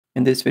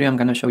In this video, I'm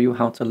going to show you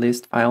how to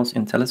list files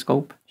in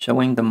Telescope,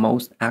 showing the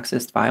most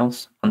accessed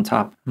files on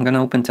top. I'm going to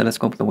open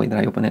Telescope the way that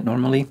I open it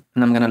normally,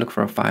 and I'm going to look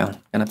for a file.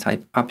 I'm going to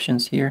type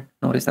options here.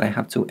 Notice that I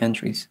have two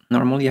entries.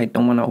 Normally, I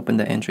don't want to open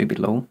the entry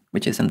below,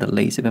 which is in the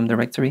LazyVim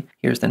directory.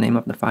 Here's the name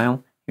of the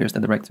file. Here's the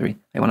directory.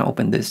 I want to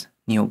open this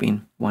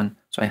Neovim one.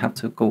 So I have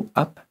to go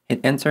up,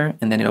 hit enter,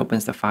 and then it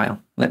opens the file.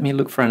 Let me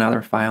look for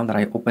another file that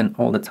I open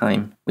all the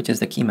time, which is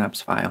the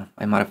keymaps file.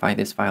 I modify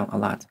this file a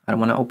lot. I don't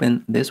want to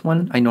open this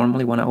one. I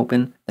normally want to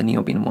open the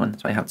Neovim one.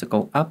 So I have to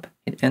go up,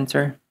 hit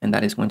enter, and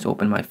that is going to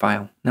open my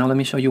file. Now let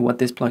me show you what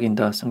this plugin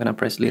does. I'm going to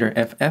press letter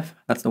FF.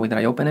 That's the way that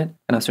I open it.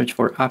 I'm going to search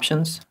for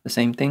options, the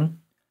same thing.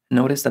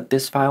 Notice that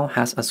this file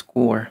has a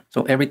score.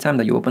 So every time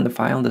that you open the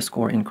file, the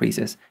score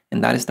increases.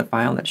 And that is the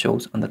file that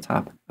shows on the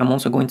top. I'm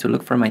also going to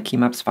look for my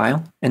keymaps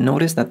file. And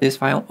notice that this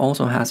file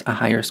also has a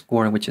higher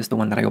score, which is the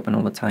one that I open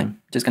all the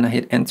time. Just going to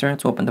hit enter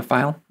to open the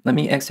file. Let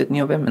me exit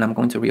Neovim and I'm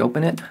going to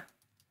reopen it.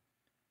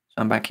 So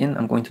I'm back in.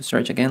 I'm going to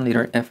search again,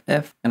 letter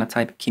FF. I'm going to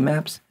type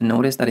keymaps. And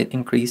notice that it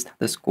increased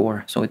the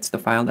score. So it's the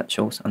file that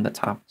shows on the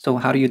top. So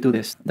how do you do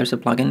this? There's a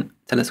plugin,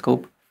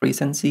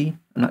 telescope-frecency.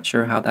 I'm not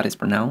sure how that is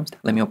pronounced.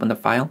 Let me open the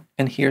file,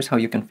 and here's how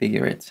you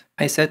configure it.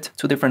 I set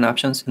two different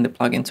options in the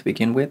plugin to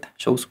begin with.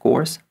 Show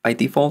scores. By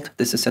default,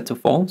 this is set to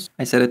false.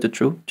 I set it to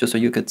true, just so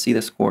you could see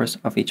the scores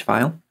of each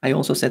file. I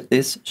also set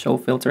this show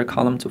filter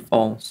column to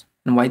false.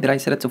 And why did I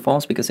set it to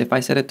false? Because if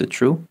I set it to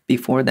true,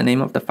 before the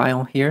name of the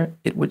file here,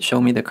 it would show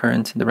me the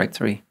current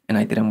directory. And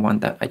I didn't want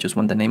that. I just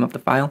want the name of the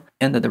file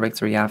and the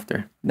directory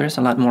after. There's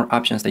a lot more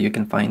options that you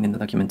can find in the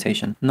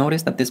documentation.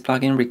 Notice that this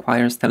plugin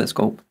requires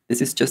Telescope.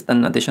 This is just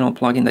an additional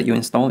plugin that you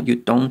install. You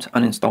don't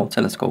uninstall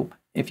Telescope.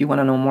 If you want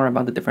to know more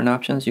about the different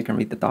options, you can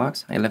read the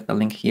docs. I left a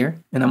link here.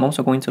 And I'm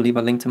also going to leave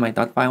a link to my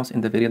dotfiles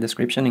in the video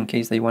description in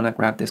case they want to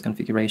grab this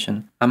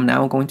configuration. I'm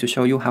now going to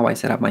show you how I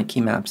set up my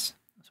keymaps.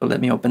 So let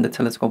me open the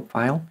Telescope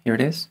file. Here it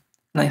is.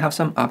 And I have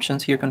some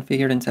options here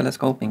configured in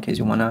Telescope in case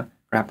you want to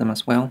grab them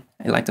as well.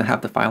 I like to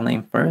have the file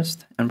name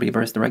first and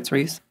reverse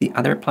directories. The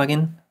other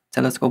plugin,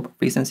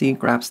 Telescope-frecency,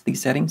 grabs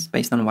these settings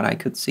based on what I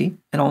could see.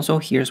 And also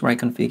here's where I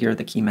configure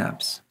the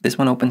keymaps. This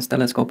one opens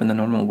Telescope in the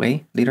normal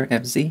way, letter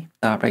FZ,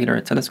 the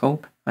regular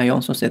telescope. I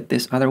also set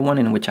this other one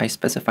in which I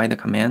specify the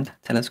command,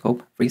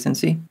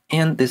 telescope-frecency.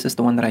 And this is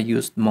the one that I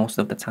used most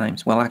of the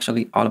times. Well,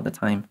 actually all of the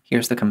time.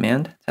 Here's the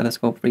command,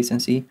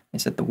 telescope-frecency. I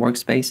set the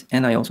workspace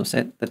and I also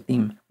set the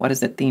theme. What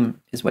is the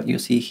theme? Is what you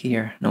see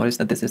here. Notice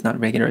that this is not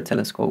regular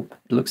telescope.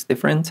 It looks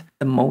different.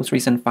 The most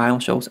recent file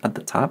shows at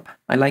the top.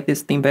 I like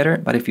this theme better,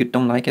 but if you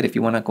don't like it, if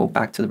you want to go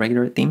back to the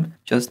regular theme,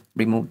 just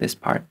remove this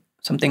part.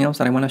 Something else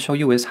that I want to show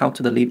you is how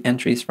to delete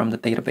entries from the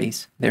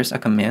database. There's a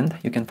command,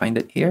 you can find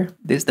it here.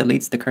 This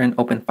deletes the current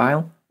open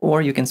file,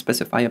 or you can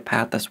specify a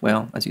path as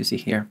well, as you see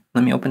here.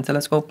 Let me open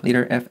Telescope,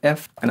 letter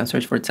FF. I'm going to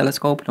search for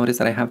Telescope. Notice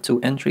that I have two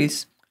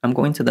entries. I'm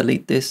going to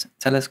delete this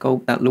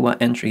telescope.lua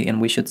entry, and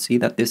we should see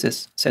that this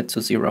is set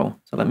to 0.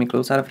 So let me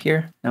close out of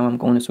here. Now I'm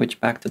going to switch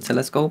back to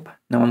Telescope.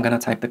 Now I'm going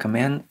to type the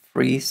command,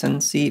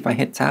 frecency. If I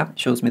hit tab, it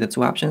shows me the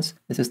two options.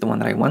 This is the one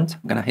that I want.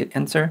 I'm going to hit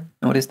enter.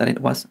 Notice that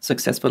it was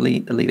successfully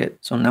deleted.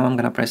 So now I'm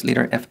going to press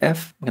letter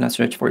FF. I'm going to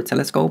search for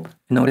Telescope.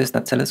 Notice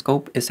that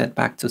Telescope is set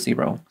back to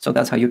 0. So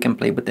that's how you can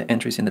play with the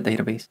entries in the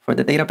database. For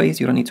the database,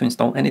 you don't need to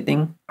install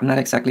anything. I'm not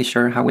exactly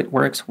sure how it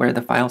works, where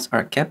the files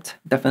are kept.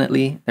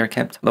 Definitely, they're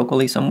kept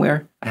locally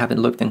somewhere. I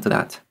haven't looked into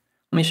that.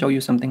 Let me show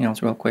you something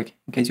else real quick.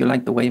 In case you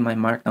like the way my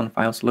markdown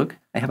files look,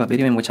 I have a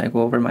video in which I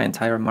go over my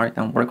entire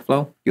markdown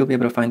workflow. You'll be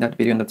able to find that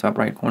video in the top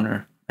right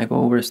corner. I go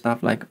over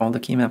stuff like all the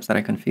keymaps that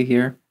I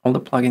configure, all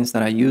the plugins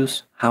that I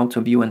use, how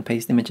to view and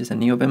paste images in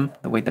Neovim,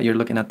 the way that you're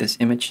looking at this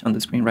image on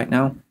the screen right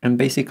now, and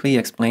basically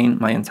explain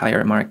my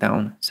entire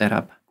markdown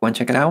setup. Go and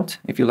check it out.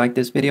 If you like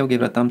this video,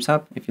 give it a thumbs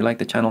up. If you like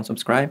the channel,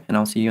 subscribe, and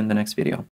I'll see you in the next video.